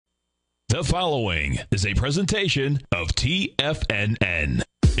The following is a presentation of TFNN.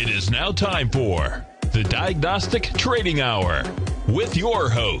 It is now time for the Diagnostic Trading Hour with your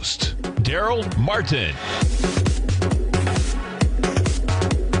host, Darrell Martin.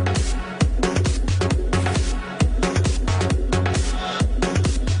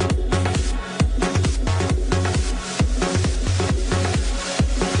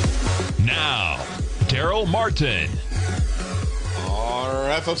 Now, Darrell Martin.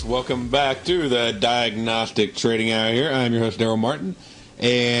 All right, folks, welcome back to the Diagnostic Trading Hour here. I'm your host, Darrell Martin,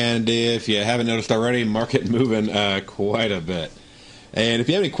 and if you haven't noticed already, market moving quite a bit. And if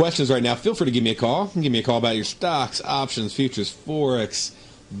you have any questions right now, feel free to give me a call. Give me a call about your stocks, options, futures, forex,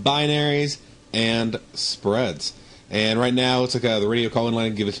 binaries, and spreads. And right now, let's look at the radio call-in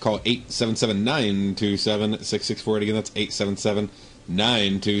line. Give us a call, 877-927-6648. Again, that's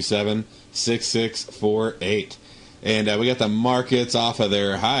 877-927-6648. And we got the markets off of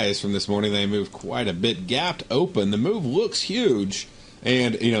their highs from this morning. They moved quite a bit, gapped open. The move looks huge.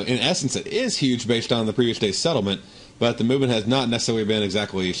 And, you know, in essence, it is huge based on the previous day's settlement. But the movement has not necessarily been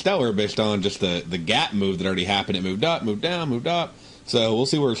exactly stellar based on just the gap move that already happened. It moved up, moved down, moved up. So we'll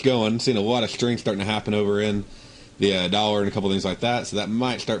see where it's going. Seeing a lot of strength starting to happen over in the dollar and a couple things like that. So that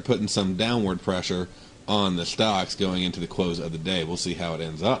might start putting some downward pressure on the stocks going into the close of the day. We'll see how it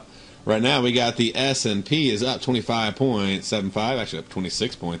ends up. Right now, we got the S&P is up 25.75, actually up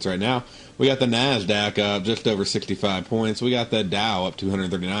 26 points right now. We got the NASDAQ up just over 65 points. We got the Dow up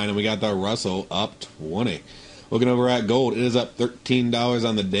 239, and we got the Russell up 20. Looking over at gold, it is up $13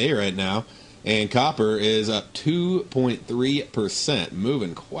 on the day right now, and copper is up 2.3%,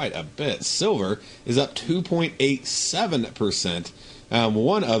 moving quite a bit. Silver is up 2.87%.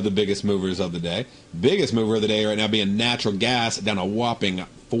 One of the biggest movers of the day. Biggest mover of the day right now being natural gas, down a whopping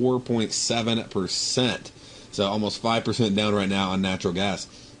 4.7%. So almost 5% down right now on natural gas.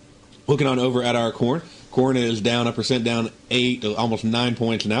 Looking on over at our corn. Corn is down 1%, down 8, almost 9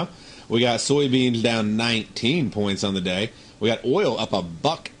 points now. We got soybeans down 19 points on the day. We got oil up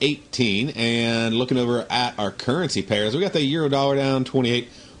 $1.18. And looking over at our currency pairs, we got the euro dollar down 28.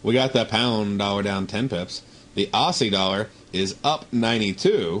 We got the pound dollar down 10 pips. The Aussie dollar is up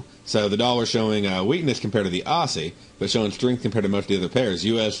 92, so the dollar showing weakness compared to the Aussie, but showing strength compared to most of the other pairs.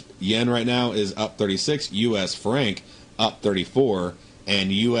 U.S. yen right now is up 36, U.S. franc up 34,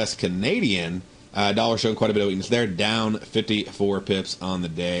 and U.S. Canadian dollar showing quite a bit of weakness. They're down 54 pips on the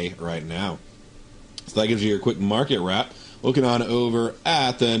day right now. So that gives you your quick market wrap. Looking on over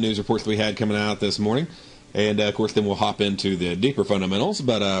at the news reports we had coming out this morning, and of course then we'll hop into the deeper fundamentals.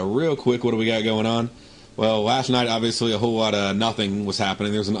 But real quick, what do we got going on? Well, last night, obviously, a whole lot of nothing was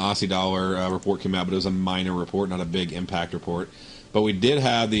happening. There was an Aussie dollar report came out, but it was a minor report, not a big impact report. But we did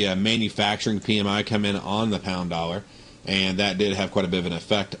have the manufacturing PMI come in on the pound dollar, and that did have quite a bit of an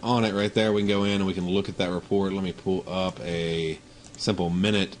effect on it right there. We can go in and we can look at that report. Let me pull up a simple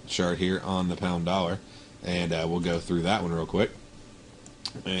minute chart here on the pound dollar, and we'll go through that one real quick.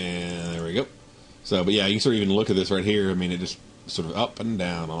 And there we go. So, but yeah, you can sort of even look at this right here. I mean, it just sort of up and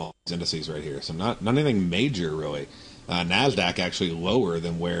down on all these indices right here. So not anything major, really. NASDAQ actually lower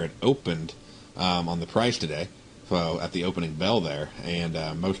than where it opened on the price today, so at the opening bell there. And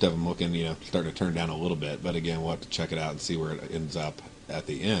most of them looking, starting to turn down a little bit. But again, we'll have to check it out and see where it ends up at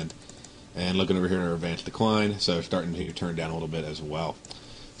the end. And looking over here at our advanced decline, so starting to turn down a little bit as well.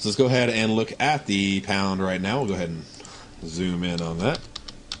 So let's go ahead and look at the pound right now. We'll go ahead and zoom in on that.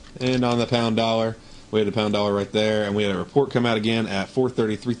 And on the pound dollar, we had the pound dollar right there, and we had a report come out again at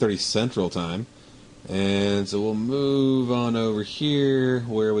 4:30, 3:30 Central Time. And so we'll move on over here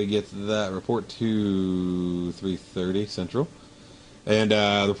where we get that report to 3:30 Central. And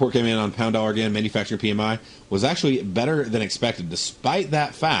the report came in on pound dollar again. Manufacturing PMI was actually better than expected. Despite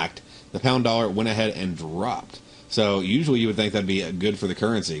that fact, the pound dollar went ahead and dropped. So usually you would think that'd be good for the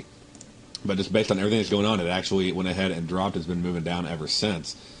currency. But just based on everything that's going on, it actually went ahead and dropped. It's been moving down ever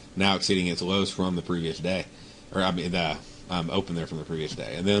since, now exceeding its lows from the previous day, or I mean the open there from the previous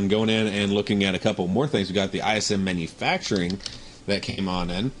day. And then going in and looking at a couple more things, we got the ISM manufacturing that came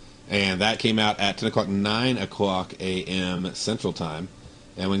on in, and that came out at 10 o'clock, 9 o'clock a.m. Central Time.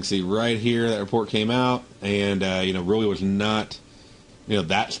 And we can see right here that report came out, and really was not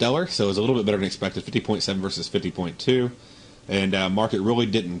that stellar, so it was a little bit better than expected, 50.7 versus 50.2. And market really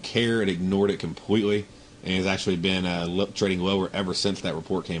didn't care; it ignored it completely. And has actually been trading lower ever since that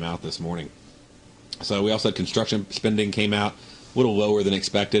report came out this morning. So we also had construction spending came out a little lower than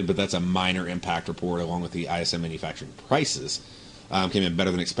expected, but that's a minor impact report along with the ISM manufacturing prices. Came in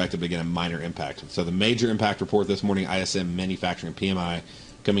better than expected, but again, a minor impact. So the major impact report this morning, ISM manufacturing PMI,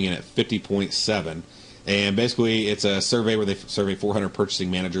 coming in at 50.7. And basically, it's a survey where they survey 400 purchasing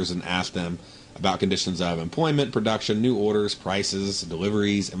managers and ask them about conditions of employment, production, new orders, prices,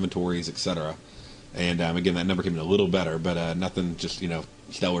 deliveries, inventories, etc. And again, that number came in a little better, but nothing just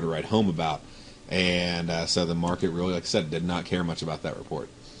stellar to write home about. And so the market really, like I said, did not care much about that report.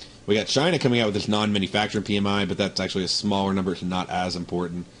 We got China coming out with this non-manufacturing PMI, but that's actually a smaller number. It's not as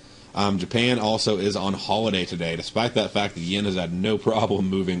important. Japan also is on holiday today, despite that fact the yen has had no problem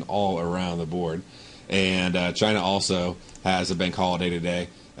moving all around the board. And China also has a bank holiday today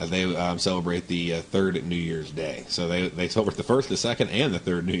as they celebrate the third New Year's Day. So they celebrate the first, the second, and the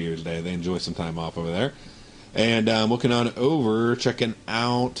third New Year's Day. They enjoy some time off over there. And looking on over, checking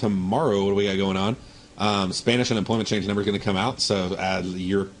out tomorrow, what do we got going on? Spanish unemployment change number is going to come out. So as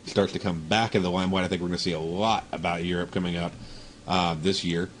Europe starts to come back in the limelight, I think we're going to see a lot about Europe coming up this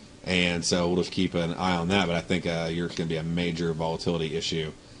year. And so we'll just keep an eye on that. But I think Europe's going to be a major volatility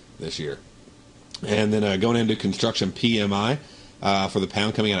issue this year. And then going into construction PMI for the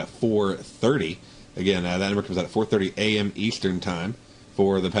pound coming out at 4:30. Again, that number comes out at 4:30 a.m. Eastern time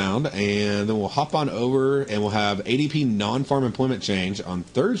for the pound. And then we'll hop on over and we'll have ADP non-farm employment change on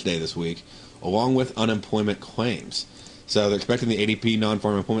Thursday this week, along with unemployment claims. So they're expecting the ADP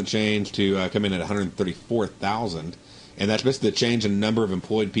non-farm employment change to come in at 134,000. And that's basically the change in number of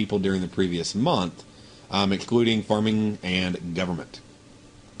employed people during the previous month, excluding farming and government.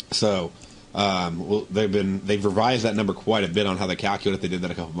 So they've revised that number quite a bit on how they calculate it. They did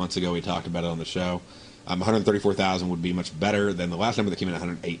that a couple months ago. We talked about it on the show. 134,000 would be much better than the last number that came in at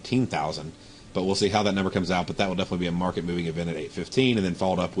 118,000. But we'll see how that number comes out. But that will definitely be a market-moving event at 8:15, and then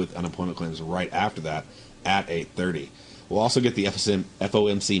followed up with unemployment claims right after that at 8:30. We'll also get the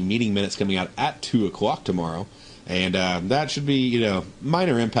FOMC meeting minutes coming out at 2 o'clock tomorrow. And that should be,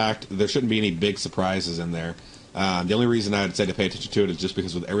 minor impact. There shouldn't be any big surprises in there. The only reason I would say to pay attention to it is just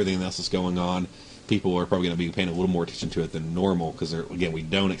because with everything else that's going on, people are probably going to be paying a little more attention to it than normal because, again, we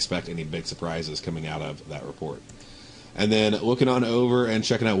don't expect any big surprises coming out of that report. And then looking on over and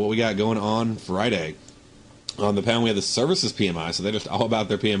checking out what we got going on Friday. On the pound, we have the services PMI, so they're just all about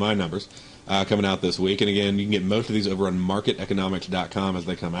their PMI numbers coming out this week. And again, you can get most of these over on marketeconomics.com as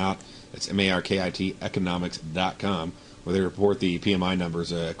they come out. It's MARKIT economics.com, where they report the PMI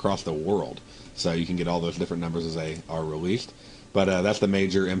numbers across the world. So you can get all those different numbers as they are released. But that's the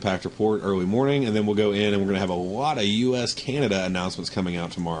major impact report early morning. And then we'll go in and we're going to have a lot of U.S.-Canada announcements coming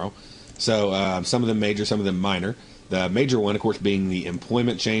out tomorrow. So some of them major, some of them minor. The major one, of course, being the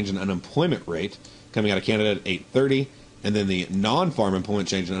employment change and unemployment rate coming out of Canada at 8:30. And then the non-farm employment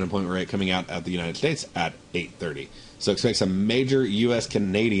change and unemployment rate coming out of the United States at 8:30. So expect some major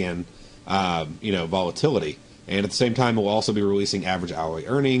U.S.-Canadian volatility. And at the same time, we'll also be releasing average hourly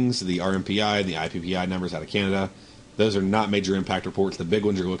earnings, the RMPI, the IPPI numbers out of Canada. Those are not major impact reports. The big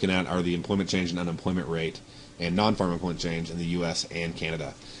ones you're looking at are the employment change and unemployment rate and non-farm employment change in the U.S. and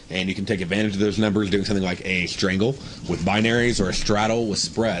Canada. And you can take advantage of those numbers doing something like a strangle with binaries or a straddle with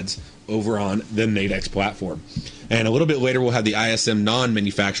spreads over on the Nadex platform. And a little bit later, we'll have the ISM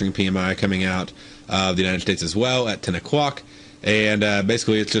non-manufacturing PMI coming out of the United States as well at 10 o'clock. And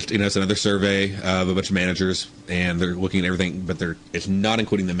basically, it's just, it's another survey of a bunch of managers, and they're looking at everything, but it's not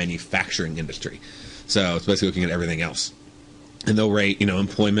including the manufacturing industry. So it's basically looking at everything else. And they'll rate,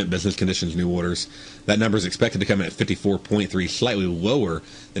 employment, business conditions, new orders. That number is expected to come in at 54.3, slightly lower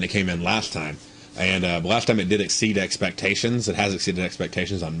than it came in last time. And last time it did exceed expectations. It has exceeded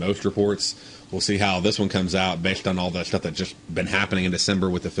expectations on most reports. We'll see how this one comes out based on all the stuff that's just been happening in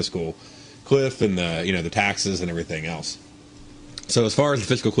December with the fiscal cliff and the taxes and everything else. So as far as the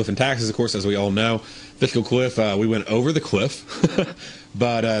fiscal cliff and taxes, of course, as we all know, fiscal cliff, we went over the cliff,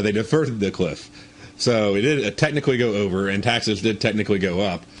 but they deferred the cliff. So it did technically go over, and taxes did technically go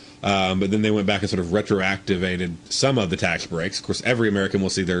up, but then they went back and sort of retroactivated some of the tax breaks. Of course, every American will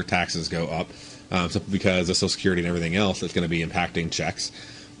see their taxes go up because of Social Security and everything else that's going to be impacting checks.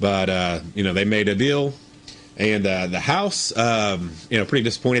 But, they made a deal. And the House, pretty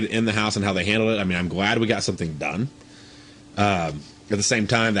disappointed in the House and how they handled it. I mean, I'm glad we got something done. At the same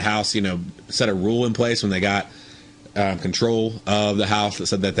time, the House, set a rule in place when they got control of the House that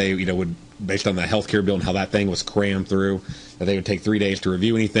said that they, would, based on the health care bill and how that thing was crammed through, that they would take 3 days to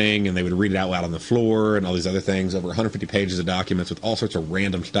review anything, and they would read it out loud on the floor and all these other things, over 150 pages of documents with all sorts of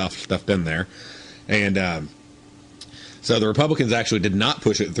random stuff stuffed in there. And so the Republicans actually did not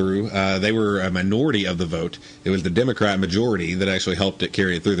push it through. They were a minority of the vote. It was the Democrat majority that actually helped it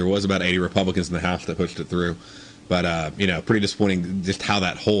carry it through. There was about 80 Republicans in the House that pushed it through. But, pretty disappointing just how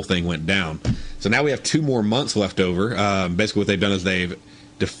that whole thing went down. So now we have 2 more months left over. Basically what they've done is they've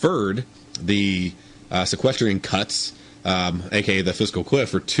deferred the sequestering cuts, a.k.a. the fiscal cliff,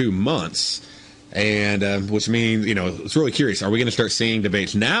 for 2 months. And which means, it's really curious. Are we going to start seeing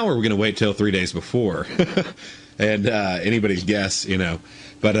debates now, or are we going to wait till 3 days before? And anybody's guess,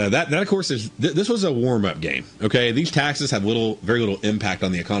 But that of course, this was a warm-up game. Okay, these taxes have very little impact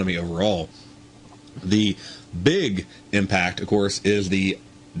on the economy overall. The big impact, of course, is the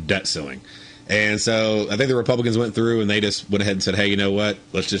debt ceiling. And so I think the Republicans went through and they just went ahead and said, hey, you know what?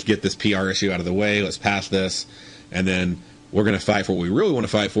 Let's just get this PR issue out of the way. Let's pass this. And then we're going to fight for what we really want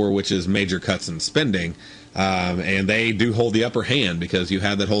to fight for, which is major cuts in spending. And they do hold the upper hand because you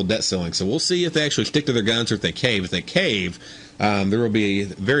have that whole debt ceiling. So we'll see if they actually stick to their guns or if they cave. If they cave, there will be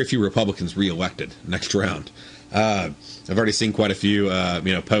very few Republicans reelected next round. I've already seen quite a few,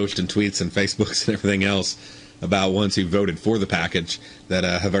 posts and tweets and Facebooks and everything else about ones who voted for the package that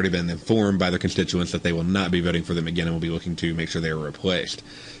have already been informed by their constituents that they will not be voting for them again and will be looking to make sure they are replaced.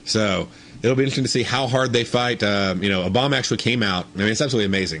 So it'll be interesting to see how hard they fight. Obama actually came out. I mean, it's absolutely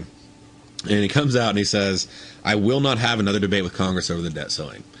amazing. And he comes out and he says, I will not have another debate with Congress over the debt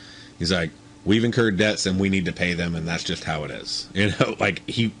ceiling. He's like, we've incurred debts and we need to pay them, and that's just how it is.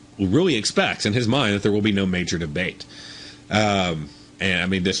 He really expects in his mind that there will be no major debate. And I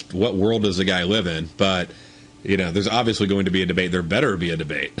mean, what world does the guy live in? But, there's obviously going to be a debate. There better be a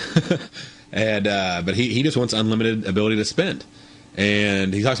debate. But he just wants unlimited ability to spend.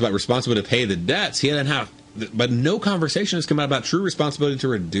 And he talks about responsibility to pay the debts. But no conversation has come out about true responsibility to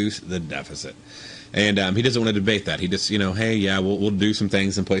reduce the deficit. And he doesn't want to debate that. He just, hey, yeah, we'll do some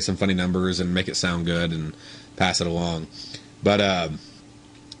things and play some funny numbers and make it sound good and pass it along. But,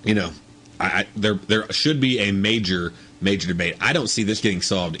 there should be a major debate. I don't see this getting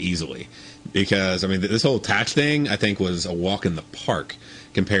solved easily because, I mean, this whole tax thing, I think, was a walk in the park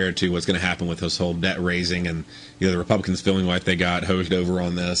compared to what's going to happen with this whole debt raising and, the Republicans feeling like they got hosed over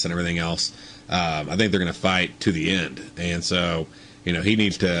on this and everything else. I think they're going to fight to the end. And so, he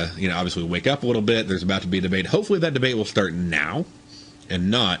needs to, obviously wake up a little bit. There's about to be a debate. Hopefully that debate will start now and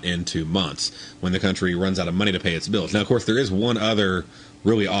not in 2 months when the country runs out of money to pay its bills. Now, of course, there is one other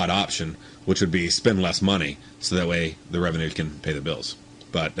really odd option, which would be spend less money so that way the revenues can pay the bills.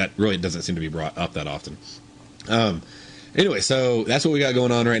 But that really doesn't seem to be brought up that often. Anyway, so that's what we got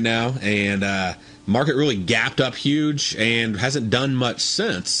going on right now. And market really gapped up huge and hasn't done much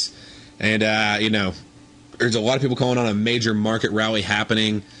since. And, there's a lot of people calling on a major market rally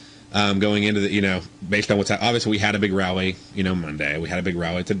happening going into the, based on what's obviously we had a big rally, Monday. We had a big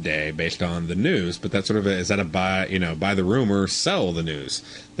rally today based on the news. But that's sort of is that a buy the rumor, sell the news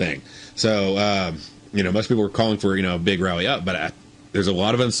thing. So, most people are calling for, a big rally up. But there's a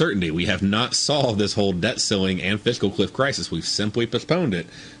lot of uncertainty. We have not solved this whole debt ceiling and fiscal cliff crisis. We've simply postponed it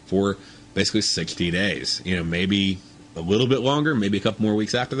for basically 60 days. Maybe a little bit longer, maybe a couple more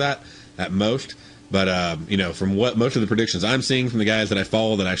weeks after that at most. But, from what most of the predictions I'm seeing from the guys that I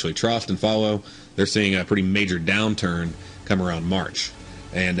follow, that I actually trust and follow, they're seeing a pretty major downturn come around March.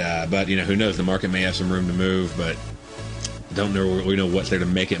 And but, who knows? The market may have some room to move, but don't really know what's there to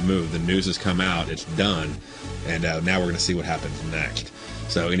make it move. The news has come out. It's done. And now we're going to see what happens next.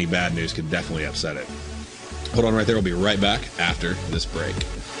 So any bad news could definitely upset it. Hold on right there. We'll be right back after this break.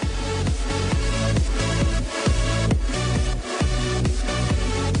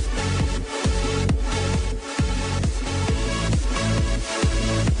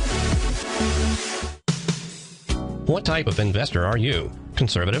 What type of investor are you?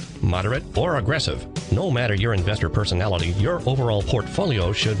 Conservative, moderate, or aggressive? No matter your investor personality, your overall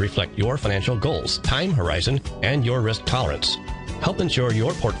portfolio should reflect your financial goals, time horizon, and your risk tolerance. Help ensure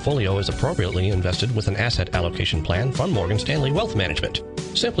your portfolio is appropriately invested with an asset allocation plan from Morgan Stanley Wealth Management.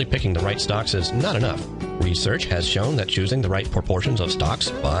 Simply picking the right stocks is not enough. Research has shown that choosing the right proportions of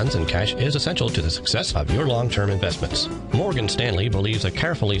stocks, bonds, and cash is essential to the success of your long-term investments. Morgan Stanley believes a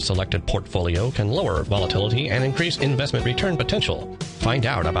carefully selected portfolio can lower volatility and increase investment return potential. Find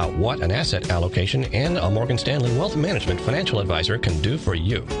out about what an asset allocation and a Morgan Stanley Wealth Management financial advisor can do for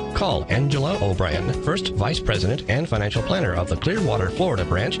you. Call Angela O'Brien, First Vice President and Financial Planner of the Clearwater, Florida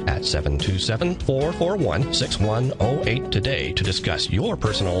branch at 727-441-6108 today to discuss your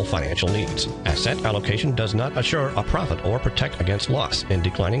personal financial needs. Asset allocation does not assure a profit or protect against loss in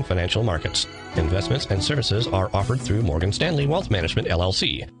declining financial markets. Investments and services are offered through Morgan Stanley Wealth Management,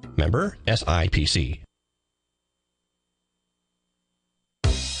 LLC. Member SIPC.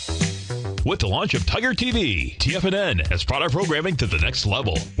 with the launch of Tiger TV. TFNN has brought our programming to the next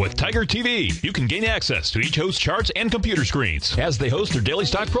level. With Tiger TV, you can gain access to each host's charts and computer screens as they host their daily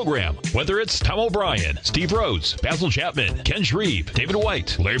stock program. Whether it's Tom O'Brien, Steve Rhodes, Basil Chapman, Ken Shreve, David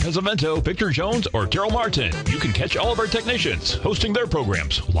White, Larry Pesavento, Victor Jones, or Darrell Martin, you can catch all of our technicians hosting their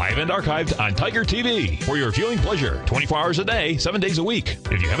programs live and archived on Tiger TV for your viewing pleasure 24 hours a day, 7 days a week.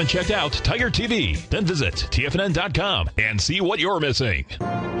 If you haven't checked out Tiger TV, then visit TFNN.com and see what you're missing.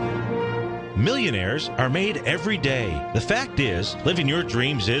 Millionaires are made every day. The fact is, living your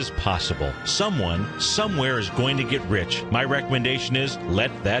dreams is possible. Someone, somewhere is going to get rich. My recommendation is,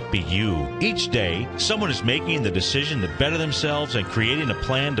 let that be you. Each day, someone is making the decision to better themselves and creating a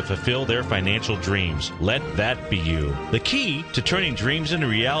plan to fulfill their financial dreams. Let that be you. The key to turning dreams into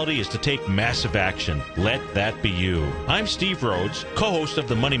reality is to take massive action. Let that be you. I'm Steve Rhodes, co-host of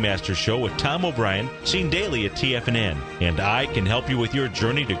the Money Master Show with Tom O'Brien, seen daily at TFNN, and I can help you with your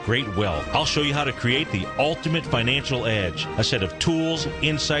journey to great wealth. I'll show you how to create the ultimate financial edge, a set of tools,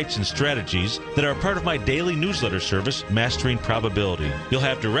 insights, and strategies that are part of my daily newsletter service, Mastering Probability. You'll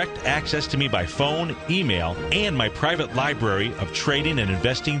have direct access to me by phone, email, and my private library of trading and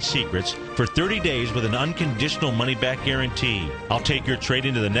investing secrets for 30 days with an unconditional money-back guarantee. I'll take your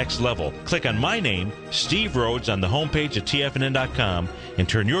trading to the next level. Click on my name, Steve Rhodes, on the homepage at TFNN.com and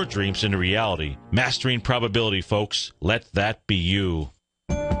turn your dreams into reality. Mastering Probability, folks. Let that be you.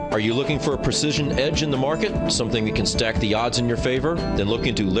 Are you looking for a precision edge in the market? Something that can stack the odds in your favor? Then look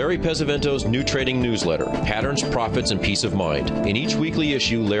into Larry Pesavento's new trading newsletter, Patterns, Profits, and Peace of Mind. In each weekly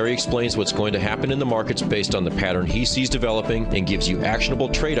issue, Larry explains what's going to happen in the markets based on the pattern he sees developing and gives you actionable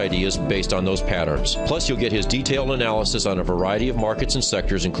trade ideas based on those patterns. Plus, you'll get his detailed analysis on a variety of markets and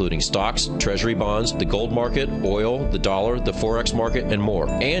sectors, including stocks, treasury bonds, the gold market, oil, the dollar, the forex market, and more.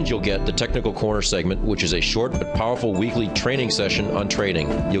 And you'll get the Technical Corner segment, which is a short but powerful weekly training session on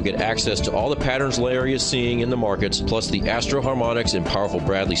trading. You'll get access to all the patterns Larry is seeing in the markets, plus the Astro Harmonics and powerful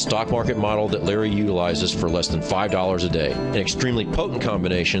Bradley stock market model that Larry utilizes for less than $5 a day. An extremely potent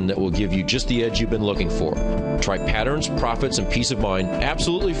combination that will give you just the edge you've been looking for. Try Patterns, Profits, and Peace of Mind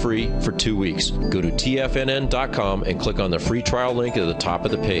absolutely free for 2 weeks. Go to TFNN.com and click on the free trial link at the top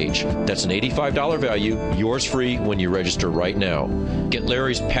of the page. That's an $85 value, yours free when you register right now. Get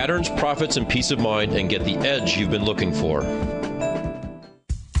Larry's Patterns, Profits, and Peace of Mind and get the edge you've been looking for.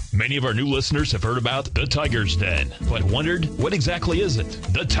 Many of our new listeners have heard about the Tiger's Den, but wondered, what exactly is it?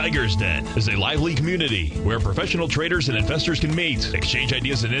 The Tiger's Den is a lively community where professional traders and investors can meet, exchange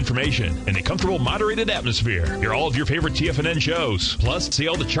ideas and information in a comfortable, moderated atmosphere. Hear all of your favorite TFNN shows, plus see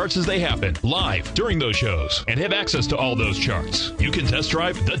all the charts as they happen live during those shows, and have access to all those charts. You can test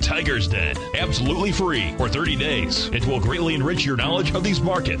drive the Tiger's Den absolutely free for 30 days. It will greatly enrich your knowledge of these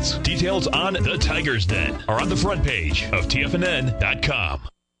markets. Details on the Tiger's Den are on the front page of TFNN.com.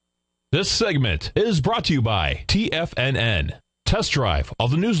 This segment is brought to you by TFNN. Test drive all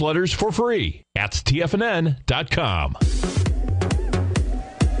the newsletters for free at TFNN.com.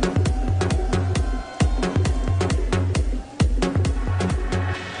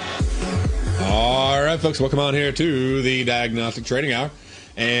 All right, folks, welcome on here to the Diagnostic Trading Hour.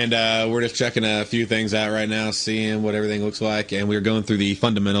 And we're just checking a few things out right now, seeing what everything looks like. And we're going through the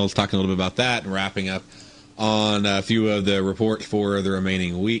fundamentals, talking a little bit about that, and wrapping up on a few of the reports for the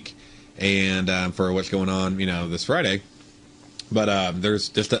remaining week. And for what's going on, this Friday. But there's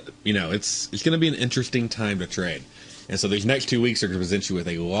just, it's going to be an interesting time to trade. And so these next 2 weeks are going to present you with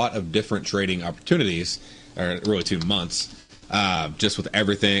a lot of different trading opportunities, or really 2 months, just with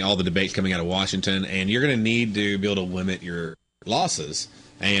everything, all the debates coming out of Washington. And you're going to need to be able to limit your losses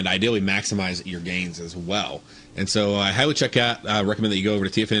and ideally maximize your gains as well. And so I highly recommend that you go over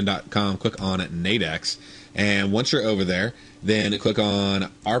to TFN.com, click on Nadex. And once you're over there, then click on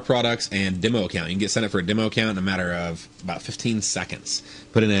Our Products and Demo Account. You can get set up for a demo account in a matter of about 15 seconds.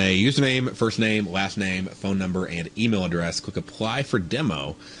 Put in a username, first name, last name, phone number, and email address. Click Apply for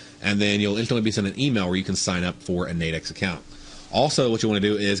Demo, and then you'll instantly be sent an email where you can sign up for a Nadex account. Also, what you want to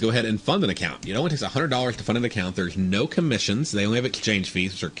do is go ahead and fund an account. It only takes $100 to fund an account. There's no commissions. They only have exchange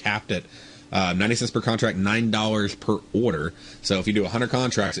fees, which are capped at 90 cents per contract, $9 per order. So if you do 100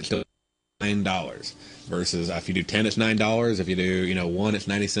 contracts, it's still $9. Versus if you do 10, it's $9. If you do 1, it's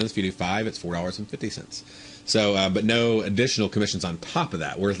 90 cents. If you do 5, it's $4.50. So, but no additional commissions on top of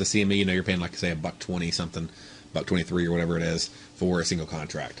that. Whereas the CME, you're paying like say $1.20 something, $1.23 or whatever it is for a single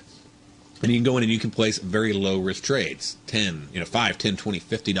contract. And you can go in and you can place very low risk trades, $5, $10, $20,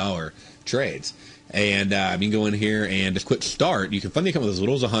 $50 trades. And you can go in here and just click start. You can fund the account with as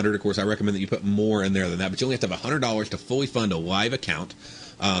little as 100. Of course, I recommend that you put more in there than that, but you only have to have $100 to fully fund a live account.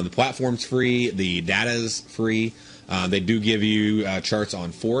 The platform's free, the data's free, They do give you charts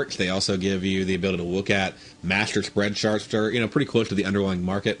on Forex. They also give you the ability to look at master spread charts, which are pretty close to the underlying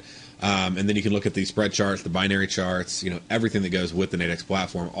market. And then you can look at the spread charts, the binary charts, everything that goes with the Nadex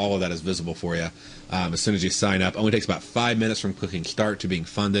platform. All of that is visible for you as soon as you sign up. Only takes about 5 minutes from clicking start to being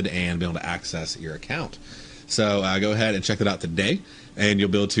funded and being able to access your account. So go ahead and check that out today, and you'll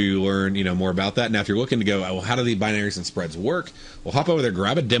be able to learn more about that. Now, if you're looking to go, well, how do the binaries and spreads work? Well, hop over there,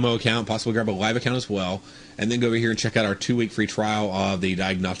 grab a demo account, possibly grab a live account as well, and then go over here and check out our 2-week free trial of the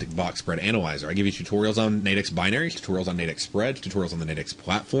Diagnostic Box Spread Analyzer. I give you tutorials on Nadex binaries, tutorials on Nadex spreads, tutorials on the Nadex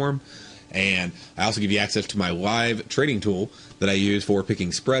platform, and I also give you access to my live trading tool that I use for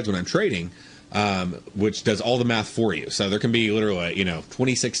picking spreads when I'm trading, which does all the math for you. So there can be literally,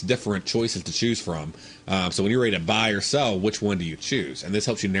 26 different choices to choose from. So when you're ready to buy or sell, which one do you choose? And this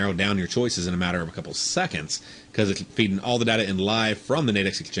helps you narrow down your choices in a matter of a couple seconds, because it's feeding all the data in live from the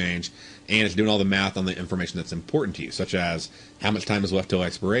Nadex exchange, and it's doing all the math on the information that's important to you, such as how much time is left till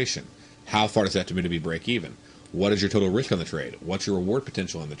expiration, how far does it have to be break even, what is your total risk on the trade, what's your reward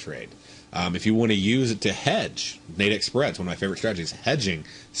potential on the trade. If you want to use it to hedge Nadex spreads, one of my favorite strategies, hedging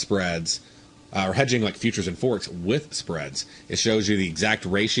spreads, or hedging like futures and forex with spreads. It shows you the exact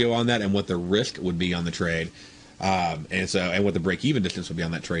ratio on that and what the risk would be on the trade, and what the break-even distance would be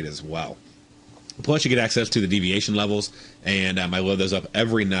on that trade as well. Plus, you get access to the deviation levels, and I load those up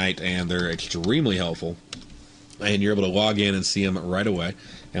every night, and they're extremely helpful. And you're able to log in and see them right away.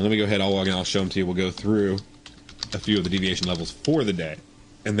 And let me go ahead, I'll log in, I'll show them to you. We'll go through a few of the deviation levels for the day,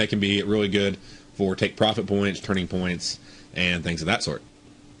 and they can be really good for take profit points, turning points, and things of that sort.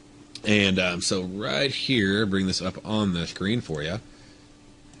 And so right here, bring this up on the screen for you,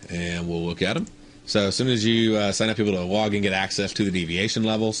 and we'll look at them. So as soon as you sign up, you'll be able to log in, get access to the deviation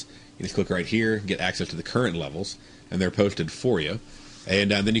levels. You just click right here, get access to the current levels, and they're posted for you.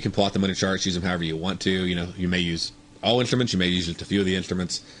 And then you can plot them on your charts, use them however you want to. You may use all instruments, you may use just a few of the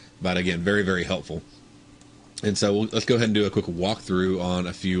instruments, but again, very, very helpful. And so let's go ahead and do a quick walkthrough on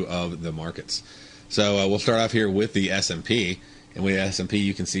a few of the markets. So we'll start off here with the S&P. And with the S&P,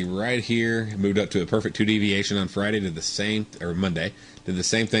 you can see right here, it moved up to a perfect 2 deviation on Friday, did the same, or Monday, did the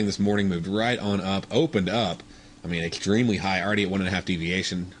same thing this morning, moved right on up, opened up, extremely high, already at 1.5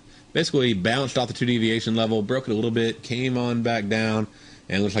 deviation. Basically bounced off the 2 deviation level, broke it a little bit, came on back down,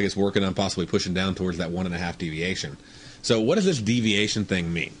 and it looks like it's working on possibly pushing down towards that 1.5 deviation. So what does this deviation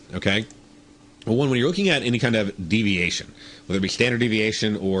thing mean, okay? Well, when you're looking at any kind of deviation, whether it be standard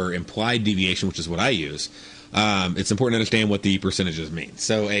deviation or implied deviation, which is what I use, it's important to understand what the percentages mean.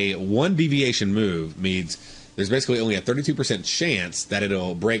 So a 1 deviation move means there's basically only a 32% chance that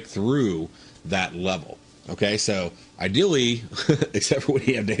it'll break through that level. Okay, so ideally, except for when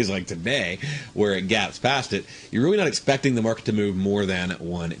you have days like today where it gaps past it, you're really not expecting the market to move more than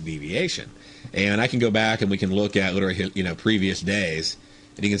 1 deviation. And I can go back and we can look at literally, previous days.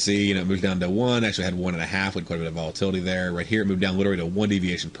 And you can see, it moves down to 1, actually had 1.5 with quite a bit of volatility there. Right here, it moved down literally to 1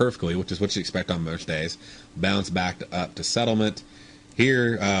 deviation perfectly, which is what you expect on most days. Bounced back up to settlement.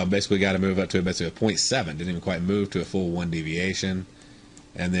 Here, basically got to move up to basically a 0.7. Didn't even quite move to a full 1 deviation.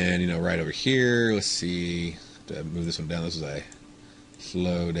 And then, right over here, let's see, to move this one down. This was a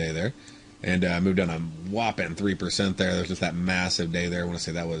slow day there. And moved down a whopping 3% there. There's just that massive day there. I want to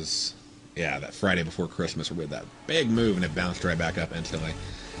say that was... yeah, that Friday before Christmas, we had that big move, and it bounced right back up instantly.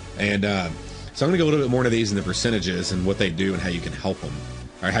 And so I'm going to go a little bit more into these and the percentages and what they do and how you can help them,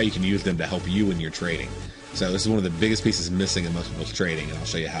 or how you can use them to help you in your trading. So this is one of the biggest pieces missing in most people's trading, and I'll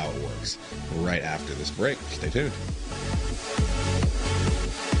show you how it works right after this break. Stay tuned.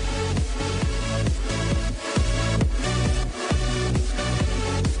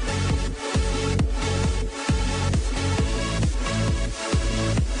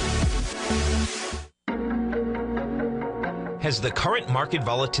 Has the current market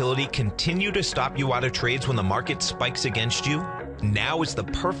volatility continued to stop you out of trades when the market spikes against you? Now is the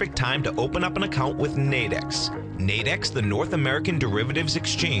perfect time to open up an account with Nadex. Nadex, the North American Derivatives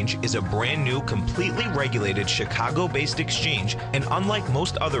Exchange, is a brand new, completely regulated Chicago-based exchange, and unlike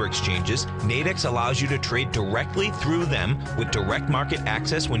most other exchanges, Nadex allows you to trade directly through them with direct market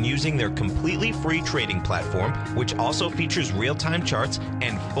access when using their completely free trading platform, which also features real-time charts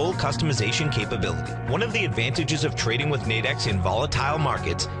and full customization capability. One of the advantages of trading with Nadex in volatile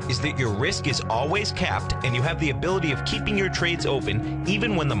markets is that your risk is always capped and you have the ability of keeping your trades open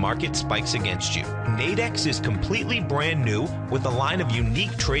even when the market spikes against you. Nadex is completely brand new with a line of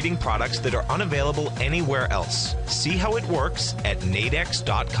unique trading products that are unavailable anywhere else. See how it works at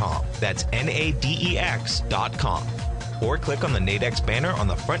nadex.com. That's Nadex.com. Or click on the Nadex banner on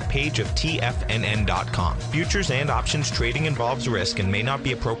the front page of TFNN.com. Futures and options trading involves risk and may not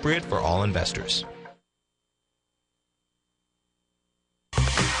be appropriate for all investors.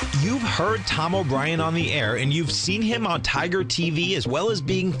 You've heard Tom O'Brien on the air, and you've seen him on Tiger TV, as well as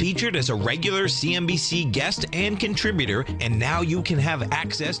being featured as a regular CNBC guest and contributor, and now you can have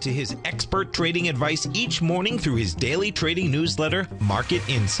access to his expert trading advice each morning through his daily trading newsletter, Market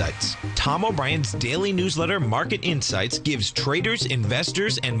Insights. Tom O'Brien's daily newsletter, Market Insights, gives traders,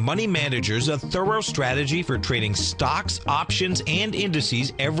 investors, and money managers a thorough strategy for trading stocks, options, and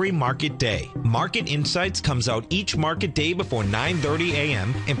indices every market day. Market Insights comes out each market day before 9:30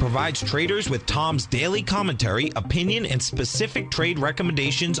 a.m. and provides traders with Tom's daily commentary, opinion, and specific trade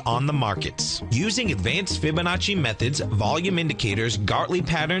recommendations on the markets. Using advanced Fibonacci methods, volume indicators, Gartley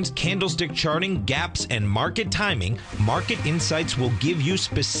patterns, candlestick charting, gaps, and market timing, Market Insights will give you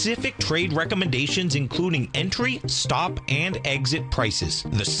specific trade recommendations including entry, stop, and exit prices.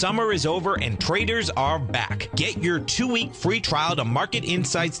 The summer is over and traders are back. Get your 2-week free trial to Market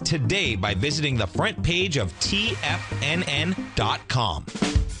Insights today by visiting the front page of TFNN.com.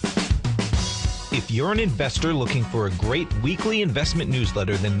 If you're an investor looking for a great weekly investment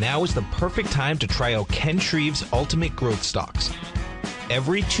newsletter, then now is the perfect time to try out Ken Shreve's Ultimate Growth Stocks.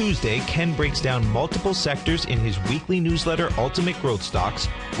 Every Tuesday, Ken breaks down multiple sectors in his weekly newsletter, Ultimate Growth Stocks,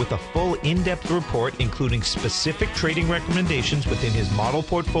 with a full in-depth report including specific trading recommendations within his model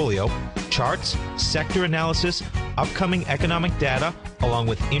portfolio, charts, sector analysis, upcoming economic data, along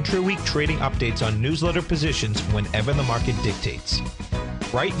with intra-week trading updates on newsletter positions whenever the market dictates.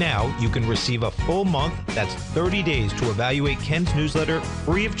 Right now, you can receive a full month, that's 30 days, to evaluate Ken's newsletter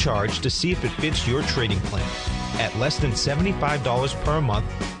free of charge to see if it fits your trading plan. At less than $75 per month,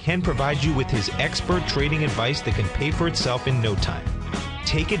 Ken provides you with his expert trading advice that can pay for itself in no time.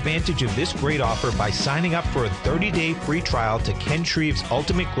 Take advantage of this great offer by signing up for a 30-day free trial to Ken Shreve's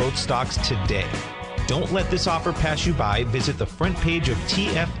Ultimate Growth Stocks today. Don't let this offer pass you by. Visit the front page of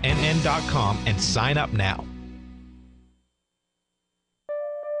TFNN.com and sign up now.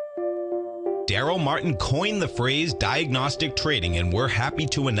 Darrell Martin coined the phrase diagnostic trading, and we're happy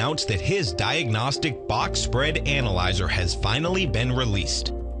to announce that his Diagnostic Box Spread Analyzer has finally been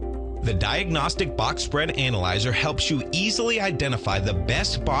released. The Diagnostic Box Spread Analyzer helps you easily identify the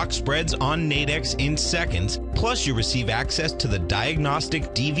best box spreads on Nadex in seconds, plus you receive access to the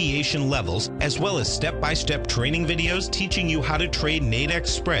diagnostic deviation levels, as well as step-by-step training videos teaching you how to trade Nadex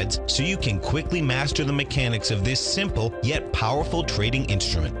spreads so you can quickly master the mechanics of this simple yet powerful trading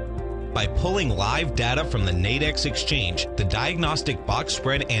instrument. By pulling live data from the Nadex exchange, the Diagnostic Box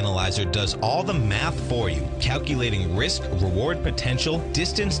Spread Analyzer does all the math for you, calculating risk, reward potential,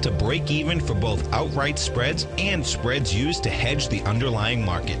 distance to break even for both outright spreads and spreads used to hedge the underlying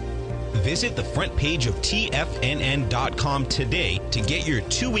market. Visit the front page of TFNN.com today to get your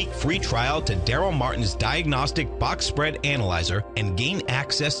 2-week free trial to Darrell Martin's Diagnostic Box Spread Analyzer and gain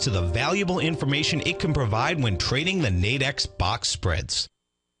access to the valuable information it can provide when trading the Nadex box spreads.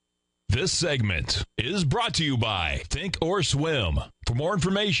 This segment is brought to you by Think or Swim. For more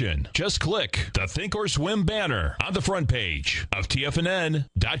information, just click the Think or Swim banner on the front page of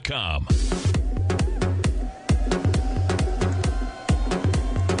TFNN.com.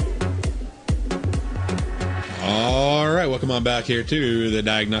 All right, welcome on back here to the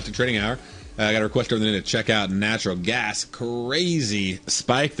Diagnostic Trading Hour. I got a request over there to check out natural gas. Crazy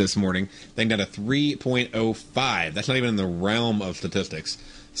spike this morning. Thing down to 3.05. That's not even in the realm of statistics.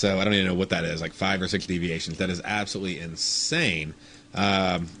 So I don't even know what that is, like 5 or 6 deviations. That is absolutely insane.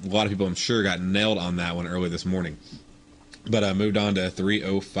 A lot of people, I'm sure, got nailed on that one early this morning. But moved on to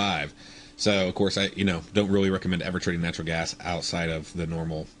 3.05. So, of course, I don't really recommend ever trading natural gas outside of the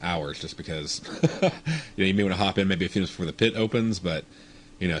normal hours, just because you may want to hop in maybe a few minutes before the pit opens. But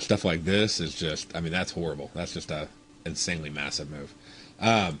stuff like this is just, that's horrible. That's just a insanely massive move.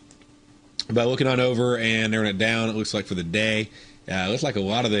 But looking on over and narrowing it down, it looks like for the day. It looks like a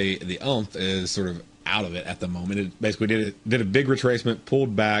lot of the umph is sort of out of it at the moment. It basically did a big retracement,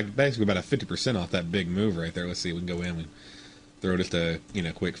 pulled back, basically about a 50% off that big move right there. Let's see, we can go in and throw just a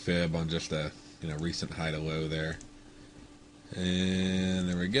quick fib on just a recent high to low there, and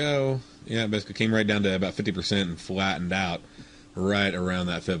there we go. Yeah, it basically came right down to about 50% and flattened out right around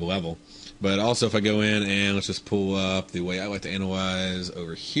that fib level. But also, if I go in and let's just pull up the way I like to analyze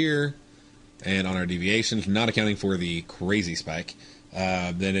over here. And on our deviations, not accounting for the crazy spike,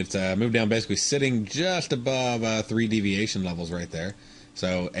 then it's moved down, basically sitting just above 3 deviation levels right there.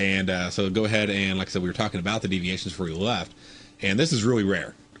 So go ahead and, like I said, we were talking about the deviations before we left, and this is really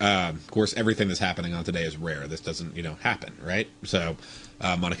rare. Of course, everything that's happening on today is rare. This doesn't, happen, right? So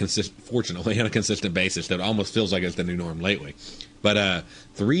fortunately, on a consistent basis, that almost feels like it's the new norm lately. But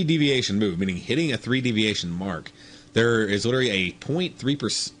 3 deviation move, meaning hitting a 3 deviation mark, there is literally a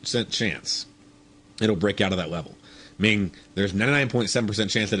 0.3% chance it'll break out of that level, meaning there's 99.7%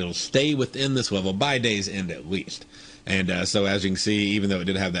 chance that it'll stay within this level by day's end at least. And so as you can see, even though it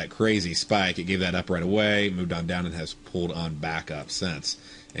did have that crazy spike, it gave that up right away, moved on down, and has pulled on back up since,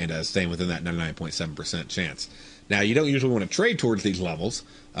 and staying within that 99.7% chance. Now, you don't usually want to trade towards these levels.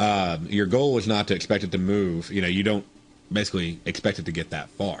 Your goal is not to expect it to move. You don't basically expect it to get that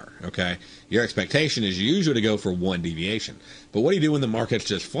far, okay? Your expectation is usually to go for one deviation. But what do you do when the market's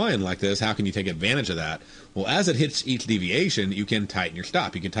just flying like this? How can you take advantage of that? Well, as it hits each deviation, you can tighten your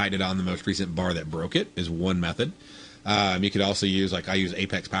stop. You can tighten it on the most recent bar that broke it, is one method. You could also use, like I use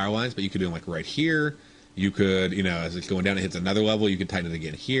Apex power lines, but you could do them like right here. You could, as it's going down, it hits another level, you could tighten it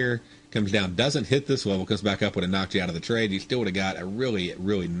again here. Comes down, doesn't hit this level, comes back up, would have knocked you out of the trade. You still would have got a really,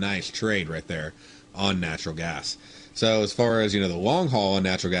 really nice trade right there on natural gas. So as far as, the long haul on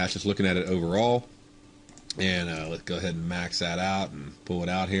natural gas, just looking at it overall, and let's go ahead and max that out and pull it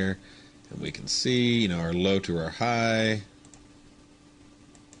out here. And we can see, our low to our high.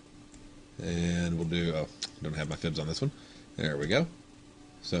 And we'll do, don't have my fibs on this one. There we go.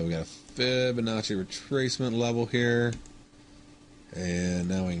 So we got a Fibonacci retracement level here. And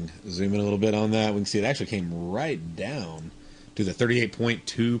now we can zoom in a little bit on that. We can see it actually came right down to the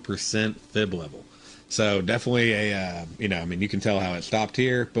 38.2% fib level. So definitely a, you can tell how it stopped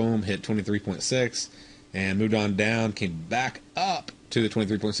here. Boom, hit 23.6 and moved on down, came back up to the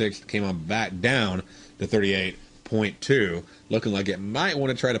 23.6, came on back down to 38.2, looking like it might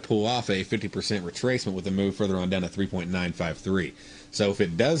want to try to pull off a 50% retracement with a move further on down to 3.953. So if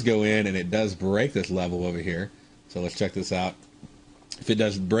it does go in and it does break this level over here, so let's check this out. If it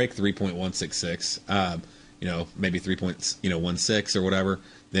does break 3.166, maybe 3.16 or whatever,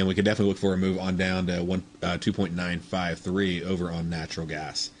 then we could definitely look for a move on down to 2.953 over on natural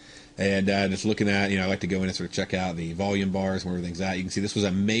gas. And just looking at, I like to go in and sort of check out the volume bars where everything's at. You can see this was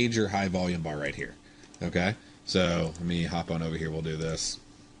a major high volume bar right here. Okay, so let me hop on over here. We'll do this.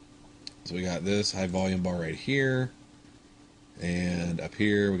 So we got this high volume bar right here. And up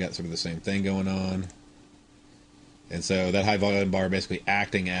here, we got sort of the same thing going on. And so that high volume bar basically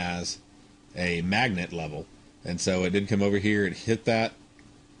acting as a magnet level. And so it did come over here, it hit that,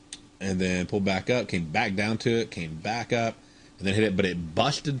 and then pulled back up, came back down to it, came back up, and then hit it, but it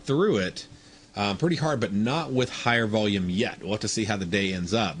busted through it pretty hard, but not with higher volume yet. We'll have to see how the day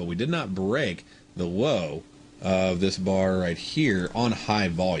ends up. But we did not break the low of this bar right here on high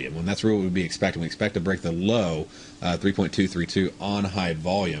volume, and that's really what we'd be expecting. We expect to break the low 3.232 on high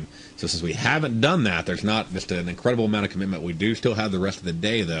volume. So since we haven't done that, there's not just an incredible amount of commitment. We do still have the rest of the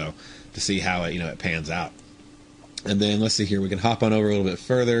day though to see how it it pans out. And then let's see here, we can hop on over a little bit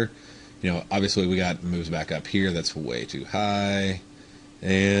further. Obviously we got moves back up here. That's way too high.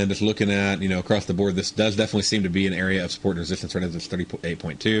 And just looking at, across the board, this does definitely seem to be an area of support and resistance right now. It's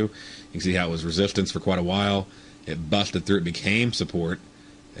 38.2. You can see how it was resistance for quite a while. It busted through. It became support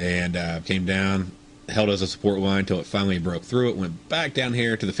and came down, held as a support line until it finally broke through. It went back down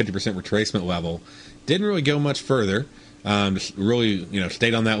here to the 50% retracement level. Didn't really go much further. Just really,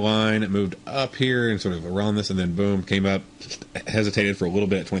 stayed on that line. It moved up here and sort of around this, and then boom, came up, just hesitated for a little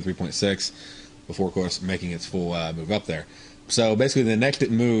bit at 23.6 before, of course, making its full move up there. So basically the next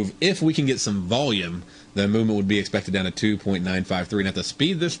move, if we can get some volume, the movement would be expected down to 2.953. And at the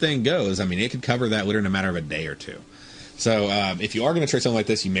speed this thing goes, it could cover that literally in a matter of a day or two. So if you are going to trade something like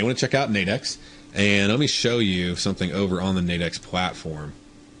this, you may want to check out Nadex. And let me show you something over on the Nadex platform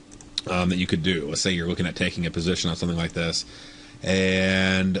that you could do. Let's say you're looking at taking a position on something like this.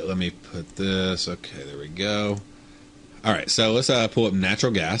 And let me put this. Okay, there we go. All right, so let's pull up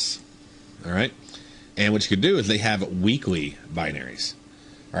natural gas. All right. And what you could do is they have weekly binaries.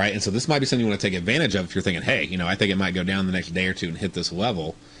 All right, and so this might be something you want to take advantage of if you're thinking, hey, I think it might go down the next day or two and hit this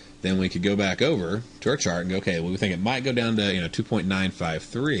level. Then we could go back over to our chart and go, okay, well, we think it might go down to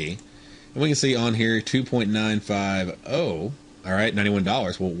 2.953. And we can see on here 2.950, all right,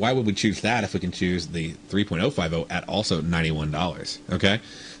 $91. Well, why would we choose that if we can choose the 3.050 at also $91? Okay,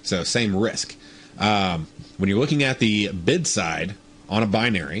 so same risk. When you're looking at the bid side on a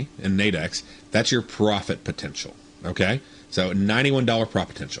binary in Nadex, that's your profit potential. Okay, so $91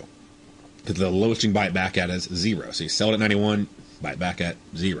 profit potential, because the lowest you can buy it back at is 0. So you sell it at 91, buy it back at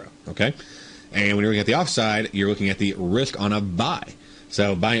 0. Okay, and when you're looking at the offside, you're looking at the risk on a buy.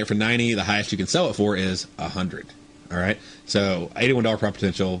 So buying it for 90, the highest you can sell it for is 100. All right, so $81 profit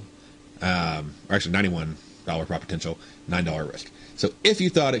potential, or actually $91 profit potential, $9 risk. So if you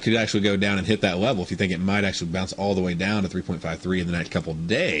thought it could actually go down and hit that level, if you think it might actually bounce all the way down to 3.53 in the next couple of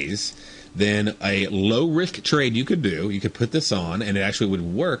days, then a low risk trade you could do, you could put this on and it actually would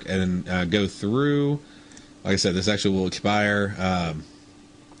work and go through. Like I said, this actually will expire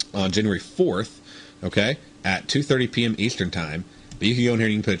on January 4th. Okay, at 2:30 p.m. Eastern time. But you can go in here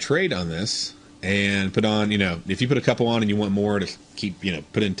and you can put a trade on this and put on, if you put a couple on and you want more, to keep,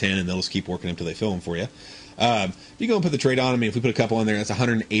 put in 10 and they'll just keep working them until they fill them for you. You go and put the trade on. I mean, if we put a couple on there, that's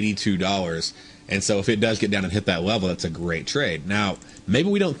 $182. And so if it does get down and hit that level, that's a great trade. Now, maybe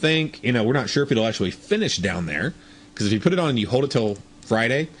we don't think, we're not sure if it'll actually finish down there. Because if you put it on and you hold it till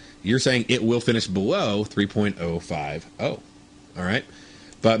Friday, you're saying it will finish below 3.050. All right.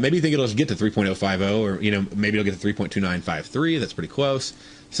 But maybe you think it'll just get to 3.050, or, maybe it'll get to 3.2953. That's pretty close.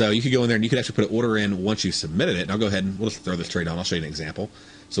 So you could go in there and you could actually put an order in once you submitted it. And I'll go ahead and we'll just throw this trade on. I'll show you an example.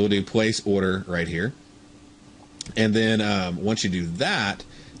 So we'll do place order right here. And then once you do that,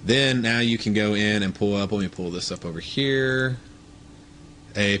 then now you can go in and pull up. Let me pull this up over here.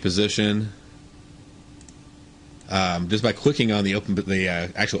 A position. Just by clicking on the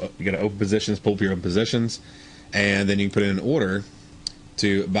actual, you got to open positions, pull up your open positions, and then you can put in an order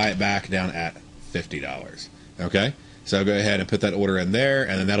to buy it back down at $50. Okay, so go ahead and put that order in there,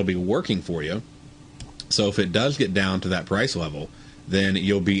 and then that'll be working for you. So if it does get down to that price level, then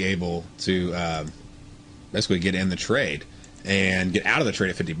you'll be able to basically get in the trade and get out of the trade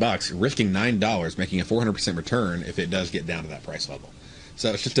at $50, risking $9, making a 400% return if it does get down to that price level.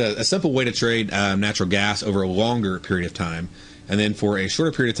 So it's just a simple way to trade natural gas over a longer period of time. And then for a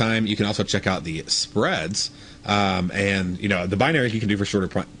shorter period of time, you can also check out the spreads. And, the binaries you can do for a shorter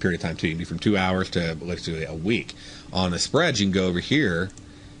period of time, too. You can do from 2 hours to literally a week. On the spreads, you can go over here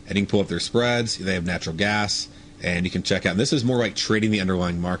and you can pull up their spreads. They have natural gas, and you can check out. And this is more like trading the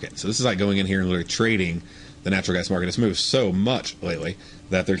underlying market. So this is like going in here and literally trading the natural gas market. It's moved so much lately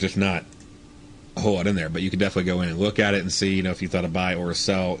that there's just not a whole lot in there, but you could definitely go in and look at it and see, if you thought a buy or a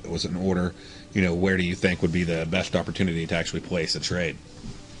sell was an order, where do you think would be the best opportunity to actually place a trade?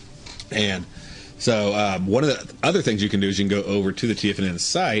 And so one of the other things you can do is you can go over to the TFNN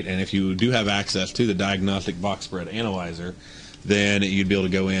site, and if you do have access to the Diagnostic Box Spread Analyzer, then you'd be able to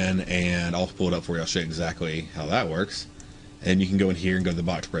go in, and I'll pull it up for you. I'll show you exactly how that works. And you can go in here and go to the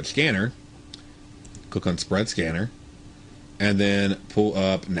Box Spread Scanner, click on Spread Scanner, and then pull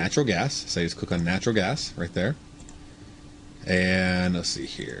up natural gas. So you just click on natural gas right there. And let's see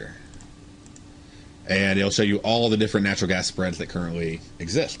here. And it'll show you all the different natural gas spreads that currently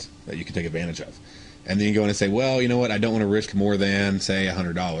exist that you can take advantage of. And then you go in and say, well, you know what, I don't want to risk more than, say,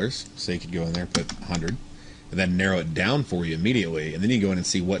 $100. So you could go in there and put 100, and then narrow it down for you immediately. And then you go in and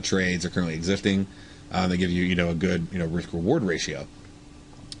see what trades are currently existing. They give you, a good, risk-reward ratio.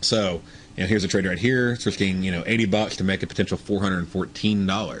 So, here's a trade right here. It's risking, $80 to make a potential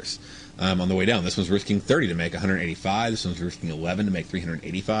 $414 on the way down. This one's risking $30 to make $185. This one's risking $11 to make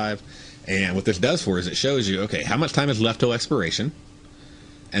 $385. And what this does for is it shows you, okay, how much time is left till expiration.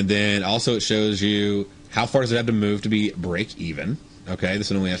 And then also it shows you how far does it have to move to be break even. Okay, this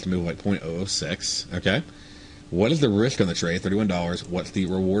one only has to move like 0.006. Okay, what is the risk on the trade? $31. What's the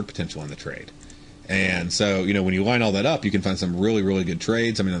reward potential on the trade? And so, when you line all that up, you can find some really, really good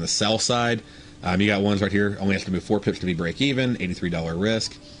trades. I mean, on the sell side, you got ones right here, only has to move 4 pips to be break even, $83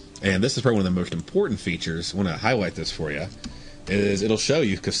 risk. And this is probably one of the most important features. I want to highlight this for you. Is it'll show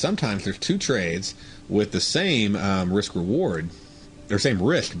you, because sometimes there's two trades with the same risk reward, or same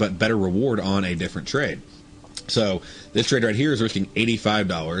risk, but better reward on a different trade. So this trade right here is risking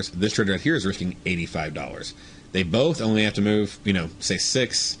 $85. This trade right here is risking $85. They both only have to move, say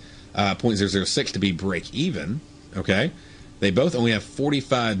 0.006 to be break even. Okay, they both only have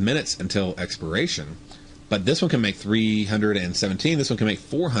 45 minutes until expiration, but this one can make 317. This one can make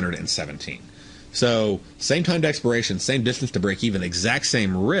 417. So same time to expiration, same distance to break even, exact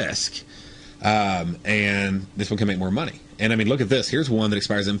same risk, and this one can make more money. And I mean, look at this. Here's one that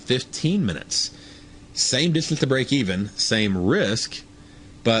expires in 15 minutes. Same distance to break even, same risk,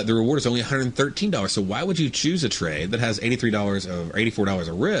 but the reward is only $113. So why would you choose a trade that has $84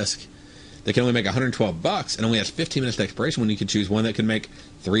 of risk that can only make $112 and only has 15 minutes to expiration when you could choose one that can make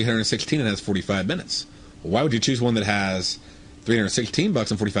 $316 and has 45 minutes? Well, why would you choose one that has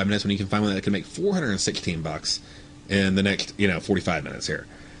 $316 in 45 minutes when you can find one that can make $416 in the next, 45 minutes here?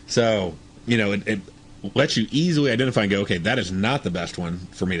 So, it lets you easily identify and go, okay, that is not the best one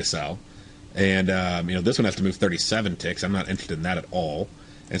for me to sell. And, this one has to move 37 ticks. I'm not interested in that at all.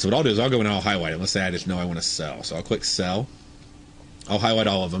 And so what I'll do is I'll go and I'll highlight it. Let's say I just know I want to sell. So I'll click sell. I'll highlight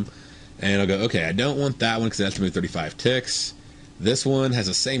all of them. And I'll go, okay, I don't want that one because it has to move 35 ticks. This one has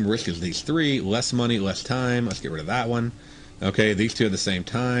the same risk as these three. Less money, less time. Let's get rid of that one. Okay, these two have the same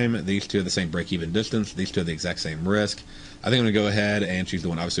time. These two have the same break-even distance. These two have the exact same risk. I think I'm going to go ahead and choose the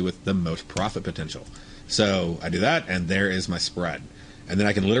one, obviously, with the most profit potential. So I do that, and there is my spread. And then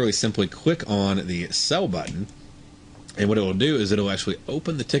I can literally simply click on the sell button, And what it will do is it'll actually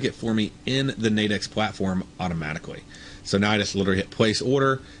open the ticket for me in the Nadex platform automatically. So now I just literally hit place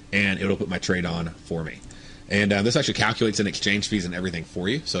order, and it'll put my trade on for me. And this actually calculates in exchange fees and everything for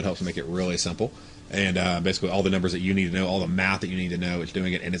you, so it helps make it really simple. And basically all the numbers that you need to know, all the math that you need to know, it's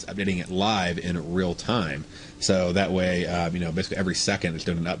doing it, and it's updating it live in real time. So that way, basically every second it's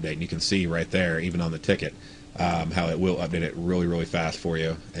doing an update, and you can see right there, even on the ticket, how it will update it really, really fast for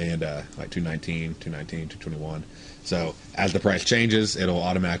you. And like 219, 221. So as the price changes, it'll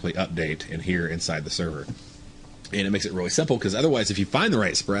automatically update in here inside the server. And it makes it really simple, because otherwise, if you find the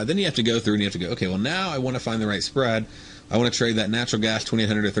right spread, then you have to go through and you have to go, okay, well, now I want to find the right spread. I want to trade that natural gas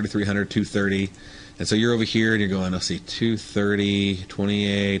 2800 to 3300, 230. And so you're over here and you're going, let's see, 230,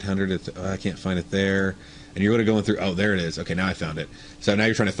 2800. I can't find it there. And you're going through, oh, there it is. Okay, now I found it. So now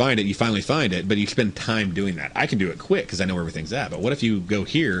you're trying to find it. You finally find it, but you spend time doing that. I can do it quick because I know where everything's at. But what if you go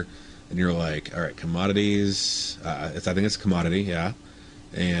here and you're like, all right, commodities. I think it's a commodity, yeah.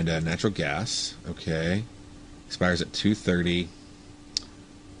 And natural gas, okay. Expires at 2:30.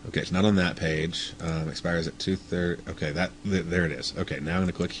 Okay, it's not on that page. Expires at 2:30. Okay, there it is. Okay, now I'm going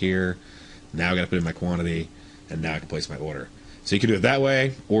to click here. Now I got to put in my quantity, and now I can place my order. So you can do it that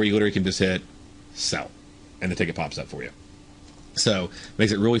way, or you literally can just hit sell, and the ticket pops up for you. So it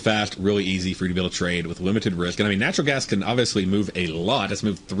makes it really fast, really easy for you to be able to trade with limited risk. And I mean, natural gas can obviously move a lot. It's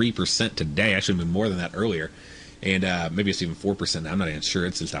moved 3% today. Actually moved more than that earlier. And maybe it's even 4% now. I'm not even sure.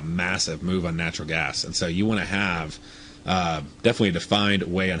 It's just a massive move on natural gas. And so you want to have definitely a defined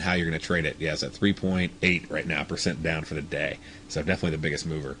way on how you're going to trade it. Yeah, it's at 3.8 right now, % down for the day. So definitely the biggest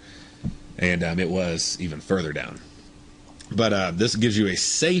mover. And it was even further down. But this gives you a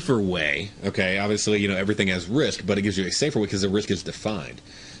safer way. Okay, obviously, everything has risk, but it gives you a safer way because the risk is defined.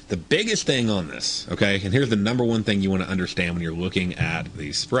 The biggest thing on this, okay, and here's the number one thing you want to understand when you're looking at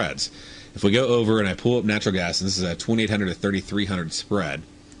these spreads. If we go over and I pull up natural gas, and this is a 2800 to 3300 spread,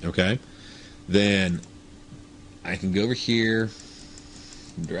 okay, then I can go over here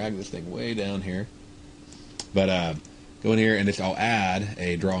and drag this thing way down here. But go in here and I'll add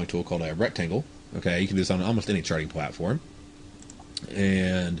a drawing tool called a rectangle. Okay, you can do this on almost any charting platform.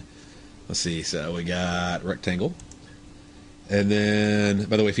 And let's see, so we got rectangle. And then,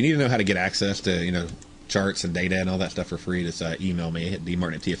 by the way, if you need to know how to get access to, charts and data and all that stuff for free, just email me at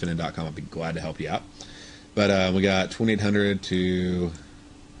dmartin@tfnn.com. I'll be glad to help you out. But we got 2800 to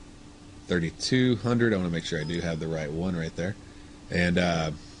 3200. I want to make sure I do have the right one right there. And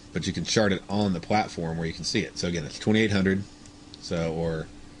but you can chart it on the platform where you can see it. So again, it's 2800. So, or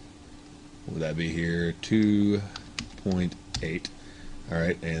what would that be here? 2.8. All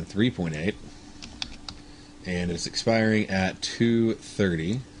right, and 3.8. And it's expiring at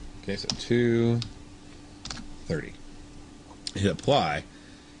 2:30. Okay, so 2:30. Hit apply.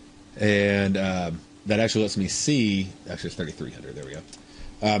 And that actually lets me see, actually it's 3,300, there we go.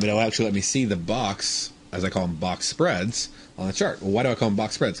 It'll actually let me see the box, as I call them, box spreads on the chart. Well, why do I call them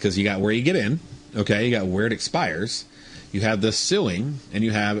box spreads? Because you got where you get in, okay, you got where it expires, you have the ceiling, and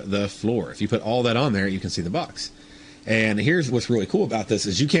you have the floor. If you put all that on there, you can see the box. And here's what's really cool about this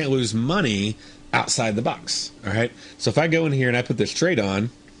is you can't lose money outside the box, all right? So if I go in here and I put this trade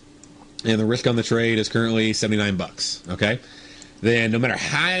on, and the risk on the trade is currently $79, okay? Then no matter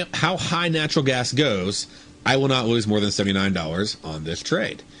how high natural gas goes, I will not lose more than $79 on this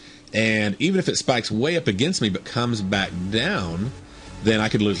trade. And even if it spikes way up against me but comes back down, then I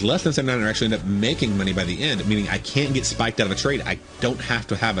could lose less than $79 and actually end up making money by the end, meaning I can't get spiked out of a trade. I don't have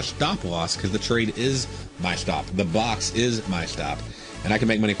to have a stop loss because the trade is my stop. The box is my stop. And I can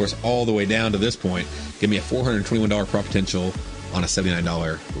make money, of course, all the way down to this point. Give me a $421 profit potential on a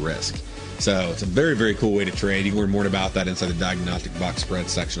 $79 risk. So it's a very, very cool way to trade. You can learn more about that inside the Diagnostic Box Spread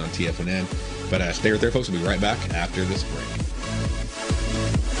section on TFNN. But stay right there, folks. We'll be right back after this break.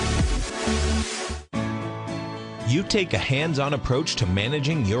 You take a hands-on approach to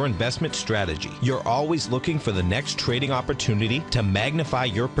managing your investment strategy. You're always looking for the next trading opportunity to magnify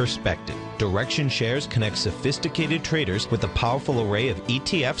your perspective. Direction Shares connects sophisticated traders with a powerful array of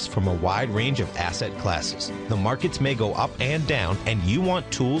ETFs from a wide range of asset classes. The markets may go up and down, and you want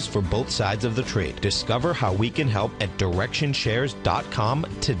tools for both sides of the trade. Discover how we can help at DirectionShares.com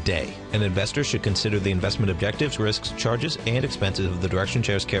today. An investor should consider the investment objectives, risks, charges, and expenses of the Direction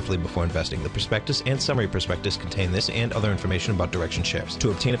Shares carefully before investing. The prospectus and summary prospectus contain this and other information about Direction Shares.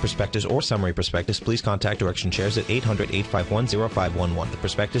 To obtain a prospectus or summary prospectus, please contact Direction Shares at 800-851-0511. The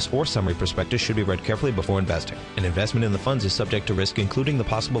prospectus or summary prospectus should be read carefully before investing. An investment in the funds is subject to risk, including the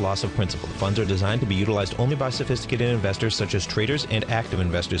possible loss of principal. The funds are designed to be utilized only by sophisticated investors such as traders and active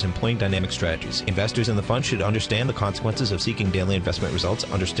investors employing dynamic strategies. Investors in the fund should understand the consequences of seeking daily investment results,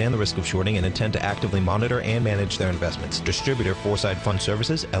 understand the risk of of shorting and intend to actively monitor and manage their investments. Distributor Foreside Fund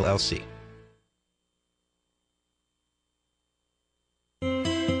Services, LLC.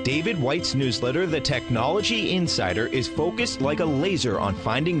 David White's newsletter, The Technology Insider, is focused like a laser on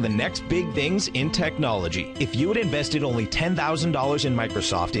finding the next big things in technology. If you had invested only $10,000 in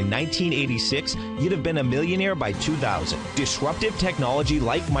Microsoft in 1986, you'd have been a millionaire by 2000. Disruptive technology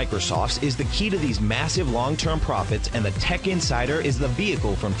like Microsoft's is the key to these massive long-term profits, and the Tech Insider is the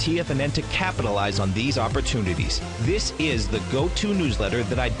vehicle from TFNN to capitalize on these opportunities. This is the go-to newsletter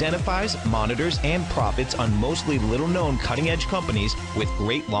that identifies, monitors, and profits on mostly little-known cutting-edge companies with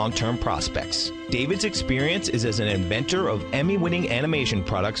great long-term prospects. David's experience is as an inventor of Emmy-winning animation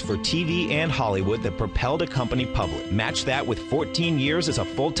products for TV and Hollywood that propelled a company public. Match that with 14 years as a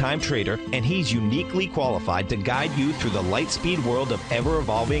full-time trader, and he's uniquely qualified to guide you through the light-speed world of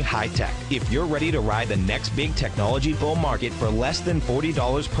ever-evolving high-tech. If you're ready to ride the next big technology bull market for less than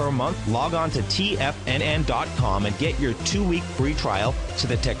 $40 per month, log on to TFNN.com and get your 2-week free trial to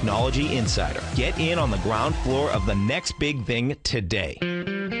the Technology Insider. Get in on the ground floor of the next big thing today.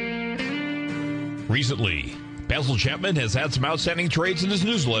 Recently, Basil Chapman has had some outstanding trades in his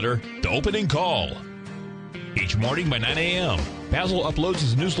newsletter, The Opening Call. Each morning by 9 a.m., Basil uploads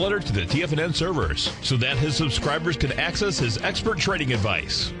his newsletter to the TFNN servers so that his subscribers can access his expert trading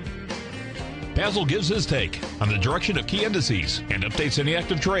advice. Basil gives his take on the direction of key indices and updates any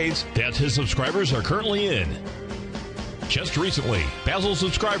active trades that his subscribers are currently in. Just recently, Basil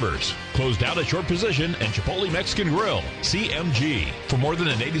subscribers closed out a short position in Chipotle Mexican Grill, CMG, for more than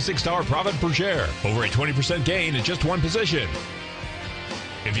an $86 profit per share, over a 20% gain in just one position.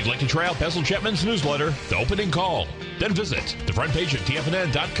 If you'd like to try out Basil Chapman's newsletter, The Opening Call, then visit the front page at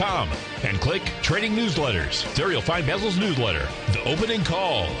TFNN.com and click Trading Newsletters. There you'll find Basil's newsletter, The Opening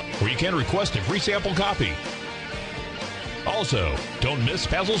Call, where you can request a free sample copy. Also, don't miss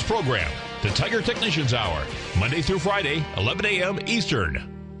Basil's program, The Tiger Technicians Hour, Monday through Friday, 11 a.m. Eastern,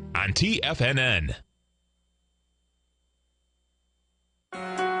 on TFNN.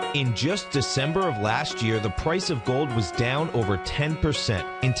 In just December of last year, the price of gold was down over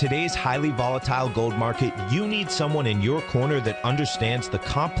 10%. In today's highly volatile gold market, you need someone in your corner that understands the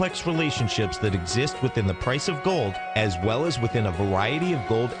complex relationships that exist within the price of gold, as well as within a variety of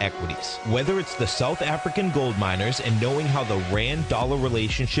gold equities. Whether it's the South African gold miners and knowing how the Rand-dollar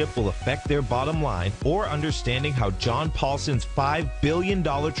relationship will affect their bottom line, or understanding how John Paulson's $5 billion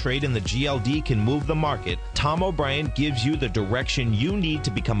trade in the GLD can move the market, Tom O'Brien gives you the direction you need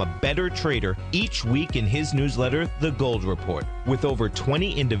to become a better trader each week in his newsletter, The Gold Report. With over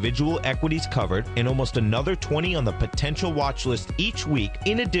 20 individual equities covered and almost another 20 on the potential watch list each week,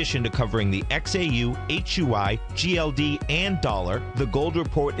 in addition to covering the XAU, HUI, GLD, and dollar, The Gold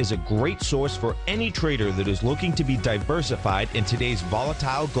Report is a great source for any trader that is looking to be diversified in today's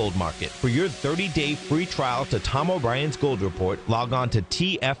volatile gold market. For your 30-day free trial to Tom O'Brien's Gold Report, log on to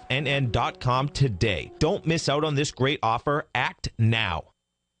TFNN.com today. Don't miss out on this great offer. Act now.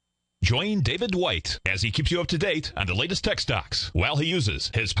 Join David White as he keeps you up to date on the latest tech stocks while he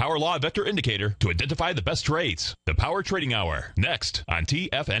uses his Power Law Vector Indicator to identify the best trades. The Power Trading Hour, next on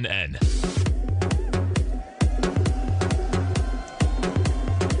TFNN.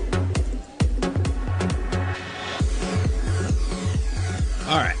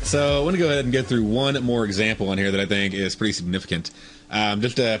 All right, so I want to go ahead and get through one more example on here that I think is pretty significant.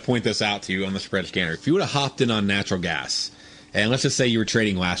 Just to point this out to you on the spread scanner. If you would have hopped in on natural gas, and let's just say you were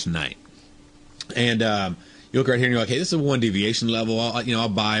trading last night, and you look right here and you're like, hey, this is a 1 deviation level. I'll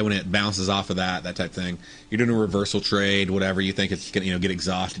buy when it bounces off of that type of thing. You're doing a reversal trade, whatever. You think it's going to get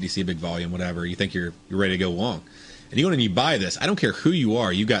exhausted. You see a big volume, whatever. You think you're ready to go long. And you go in and you buy this. I don't care who you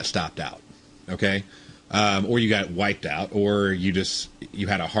are. You got stopped out, okay? Or you got wiped out, or you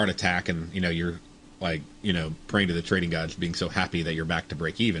had a heart attack and, you're like, praying to the trading gods, being so happy that you're back to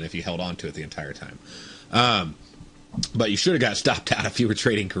break even if you held on to it the entire time. But you should have got stopped out if you were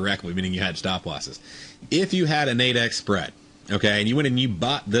trading correctly, meaning you had stop losses. If you had a Nadex spread, okay, and you went and you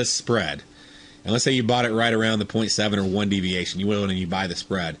bought this spread, and let's say you bought it right around the 0.7 or 1 deviation, you went and you buy the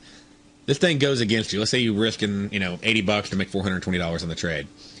spread, this thing goes against you. Let's say you're risking, $80 to make $420 on the trade.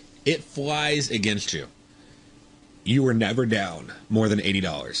 It flies against you. You were never down more than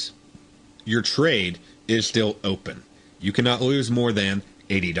 $80. Your trade is still open. You cannot lose more than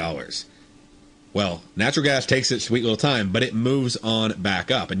 $80. Well, natural gas takes its sweet little time, but it moves on back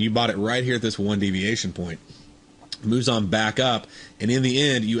up. And you bought it right here at this 1 deviation point. It moves on back up, and in the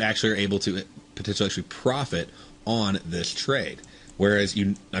end, you actually are able to potentially actually profit on this trade. Whereas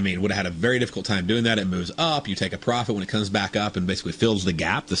would have had a very difficult time doing that. It moves up, you take a profit when it comes back up and basically fills the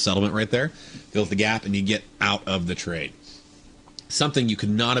gap, the settlement right there, fills the gap, and you get out of the trade. something you could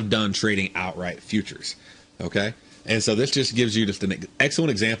not have done trading outright futures. Okay? And so this just gives you just an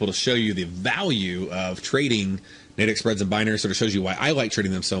excellent example to show you the value of trading Nadex spreads and binaries. Sort of shows you why I like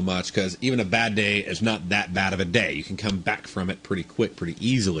trading them so much, because even a bad day is not that bad of a day. You can come back from it pretty quick, pretty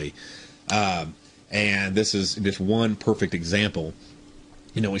easily. And this is just one perfect example.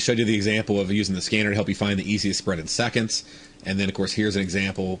 You know, we showed you the example of using the scanner to help you find the easiest spread in seconds. And then, of course, here's an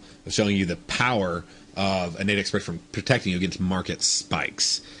example of showing you the power of a Nadex spread from protecting you against market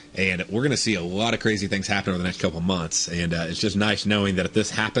spikes. And we're going to see a lot of crazy things happen over the next couple months. And it's just nice knowing that if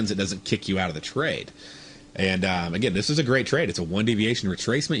this happens, it doesn't kick you out of the trade. And again, this is a great trade. It's a 1 deviation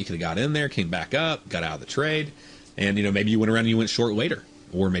retracement. You could have got in there, came back up, got out of the trade. And, you know, maybe you went around and you went short later.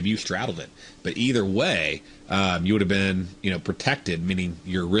 Or maybe you straddled it. But either way, you would have been, you know, protected, meaning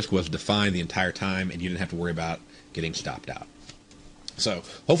your risk was defined the entire time and you didn't have to worry about getting stopped out. So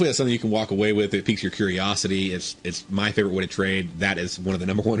hopefully that's something you can walk away with. It piques your curiosity. It's my favorite way to trade. That is one of the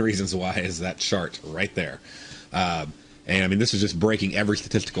number one reasons why, is that chart right there. And I mean, this is just breaking every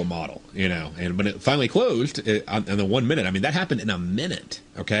statistical model, you know. And when it finally closed on the 1 minute, I mean, that happened in a minute,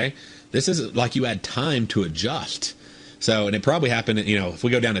 okay? This is like you had time to adjust. So, and it probably happened, you know, if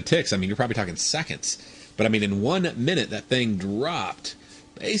we go down to ticks, I mean, you're probably talking seconds. But I mean, in 1 minute, that thing dropped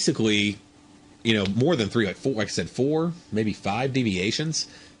basically, you know, more than 3, like 4, like I said, 4, maybe 5 deviations,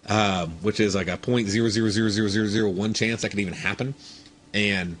 which is like a 0.000001 chance that could even happen.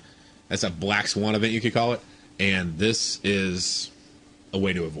 And that's a black swan event, you could call it. And this is a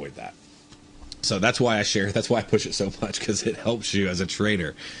way to avoid that. So that's why I share it. That's why I push it so much, because it helps you as a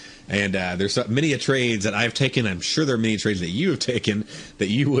trader. And there's many trades that I've taken. I'm sure there are many trades that you have taken that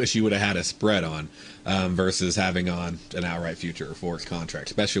you wish you would have had a spread on versus having on an outright future or forex contract,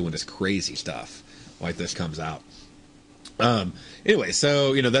 especially when this crazy stuff like this comes out. Anyway,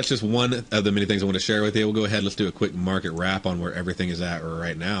 so, you know, that's just one of the many things I want to share with you. We'll go ahead. Let's do a quick market wrap on where everything is at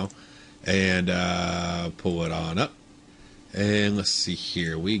right now. And pull it on up. And let's see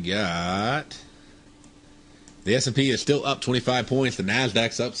here. We got... the S&P is still up 25 points. The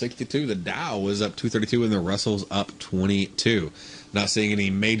Nasdaq's up 62. The Dow was up 232, and the Russell's up 22. Not seeing any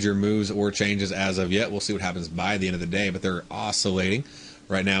major moves or changes as of yet. We'll see what happens by the end of the day, but they're oscillating.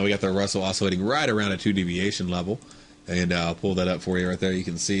 Right now, we got the Russell oscillating right around a 2 deviation level. And I'll pull that up for you right there. You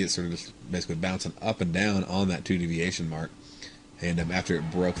can see it's sort of just basically bouncing up and down on that 2 deviation mark. And after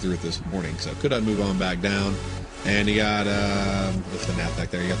it broke through it this morning. So could I move on back down? And you got, what's the Nasdaq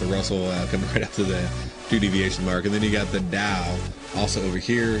there? You got the Russell coming right up to the 2 deviation mark. And then you got the Dow also over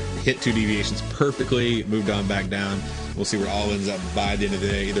here. Hit 2 deviations perfectly. Moved on back down. We'll see where it all ends up by the end of the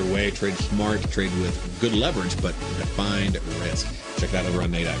day. Either way, trade smart, trade with good leverage, but defined risk. Check that over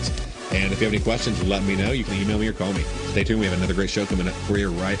on Nadex. And if you have any questions, let me know. You can email me or call me. Stay tuned. We have another great show coming up for you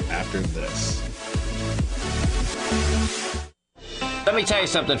right after this. Let me tell you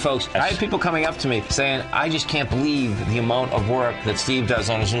something, folks. I have people coming up to me saying, I just can't believe the amount of work that Steve does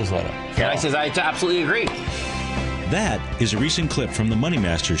on his newsletter. And I says, I absolutely agree. That is a recent clip from the Money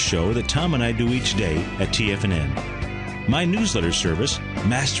Masters show that Tom and I do each day at TFNN. My newsletter service,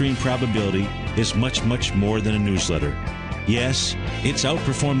 Mastering Probability, is much, much more than a newsletter. Yes, it's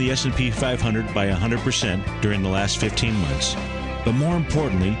outperformed the S&P 500 by 100% during the last 15 months. But more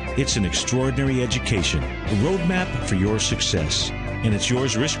importantly, it's an extraordinary education, a roadmap for your success. And it's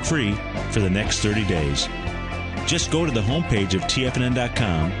yours risk-free for the next 30 days. Just go to the homepage of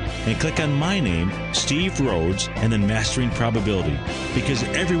TFNN.com and click on my name, Steve Rhodes, and then Mastering Probability, because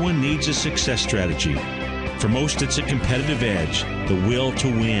everyone needs a success strategy. For most, it's a competitive edge, the will to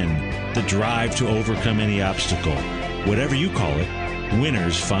win, the drive to overcome any obstacle. Whatever you call it,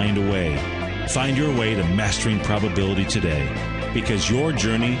 winners find a way. Find your way to Mastering Probability today, because your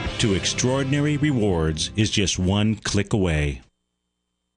journey to extraordinary rewards is just one click away.